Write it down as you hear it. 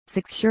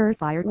6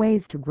 surefire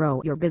ways to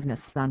grow your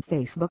business on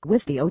Facebook.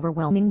 With the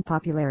overwhelming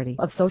popularity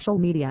of social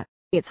media,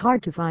 it's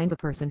hard to find a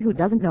person who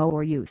doesn't know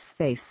or use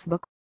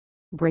Facebook.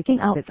 Breaking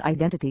out its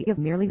identity of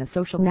merely a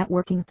social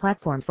networking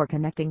platform for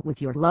connecting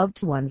with your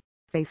loved ones,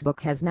 Facebook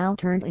has now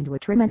turned into a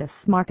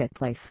tremendous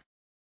marketplace.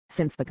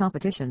 Since the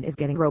competition is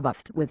getting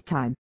robust with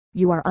time,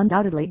 you are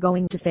undoubtedly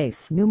going to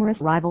face numerous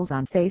rivals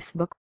on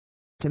Facebook.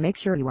 To make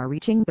sure you are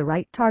reaching the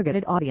right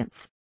targeted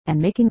audience and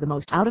making the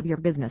most out of your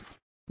business,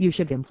 you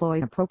should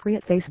employ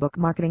appropriate Facebook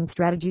marketing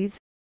strategies.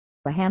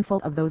 A handful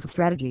of those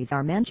strategies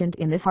are mentioned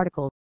in this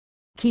article.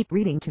 Keep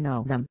reading to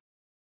know them.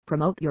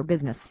 Promote your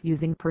business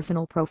using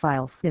personal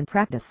profiles. In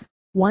practice,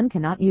 one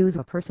cannot use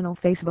a personal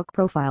Facebook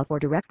profile for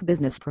direct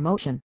business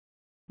promotion,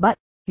 but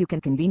you can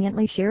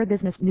conveniently share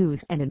business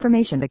news and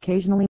information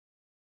occasionally.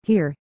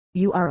 Here,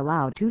 you are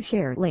allowed to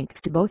share links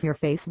to both your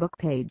Facebook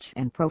page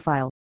and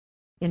profile.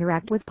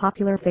 Interact with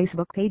popular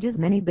Facebook pages.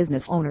 Many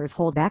business owners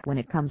hold back when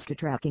it comes to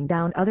tracking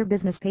down other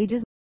business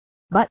pages,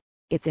 but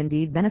it's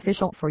indeed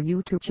beneficial for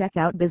you to check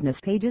out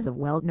business pages of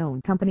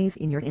well-known companies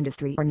in your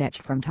industry or niche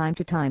from time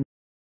to time.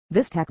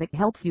 This tactic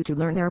helps you to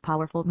learn their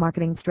powerful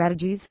marketing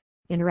strategies,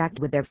 interact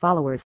with their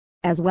followers,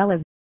 as well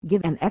as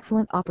give an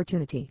excellent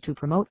opportunity to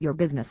promote your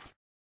business.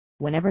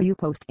 Whenever you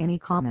post any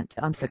comment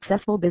on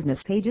successful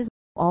business pages,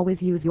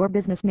 always use your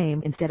business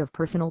name instead of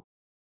personal.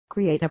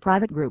 Create a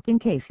private group in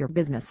case your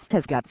business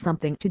has got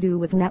something to do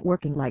with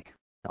networking, like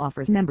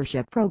offers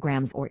membership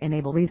programs or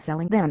enable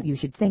reselling. Then you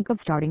should think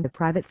of starting a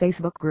private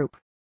Facebook group.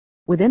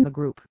 Within the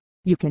group,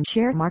 you can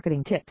share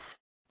marketing tips,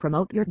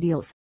 promote your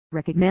deals,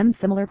 recommend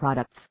similar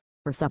products,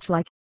 or such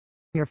like.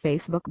 Your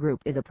Facebook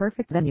group is a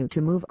perfect venue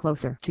to move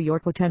closer to your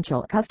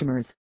potential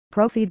customers,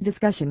 proceed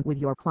discussion with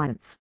your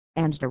clients,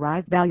 and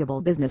derive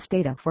valuable business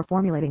data for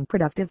formulating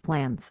productive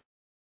plans.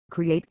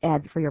 Create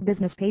ads for your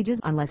business pages.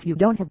 Unless you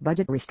don't have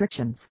budget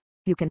restrictions,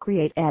 you can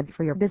create ads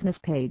for your business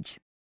page.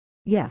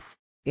 Yes,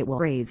 it will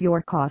raise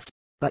your cost,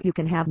 but you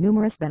can have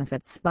numerous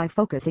benefits by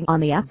focusing on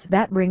the ads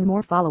that bring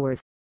more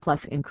followers,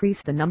 plus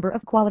increase the number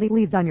of quality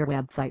leads on your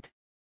website.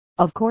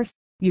 Of course,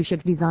 you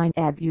should design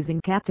ads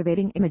using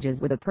captivating images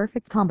with a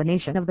perfect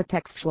combination of the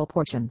textual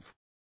portions.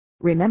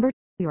 Remember,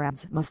 your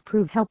ads must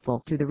prove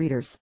helpful to the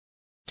readers.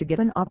 To get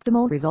an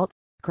optimal result,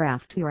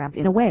 craft your ads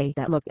in a way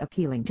that look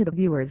appealing to the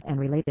viewers and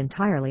relate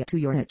entirely to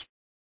your niche.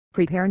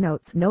 Prepare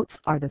notes. Notes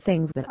are the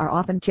things that are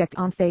often checked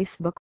on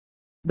Facebook.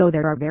 Though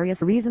there are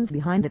various reasons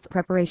behind its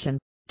preparation,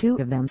 2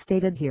 of them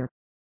stated here.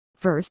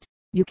 First,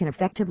 you can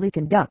effectively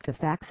conduct a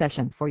fact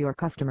session for your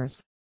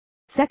customers.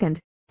 Second,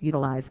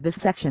 utilize this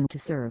section to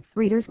serve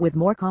readers with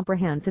more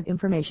comprehensive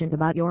information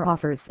about your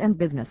offers and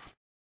business.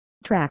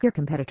 Track your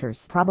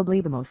competitors.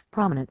 Probably the most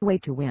prominent way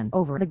to win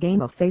over the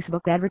game of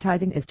Facebook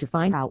advertising is to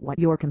find out what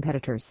your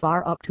competitors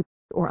are up to,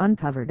 or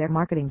uncover their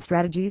marketing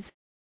strategies.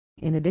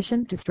 In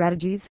addition to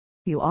strategies,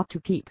 you ought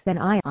to keep an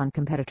eye on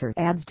competitor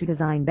ads to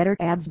design better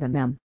ads than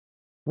them.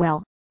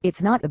 Well,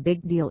 it's not a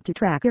big deal to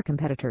track your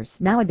competitors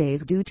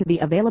nowadays due to the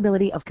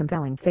availability of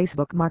compelling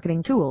Facebook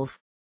marketing tools.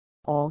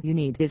 All you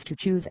need is to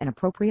choose an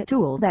appropriate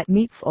tool that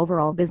meets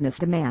overall business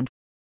demand.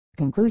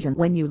 Conclusion: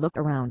 when you look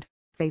around,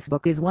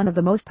 Facebook is one of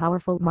the most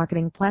powerful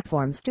marketing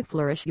platforms to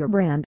flourish your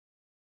brand.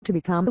 To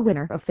become the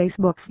winner of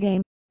Facebook's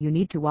game, you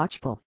need to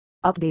watchful,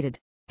 updated,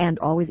 and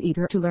always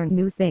eager to learn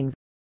new things.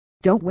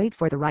 Don't wait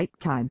for the right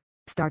time.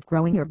 Start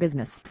growing your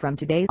business from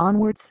today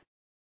onwards.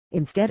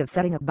 Instead of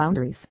setting up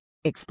boundaries,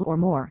 explore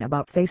more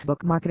about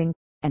Facebook marketing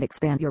and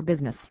expand your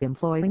business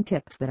employing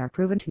tips that are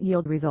proven to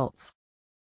yield results.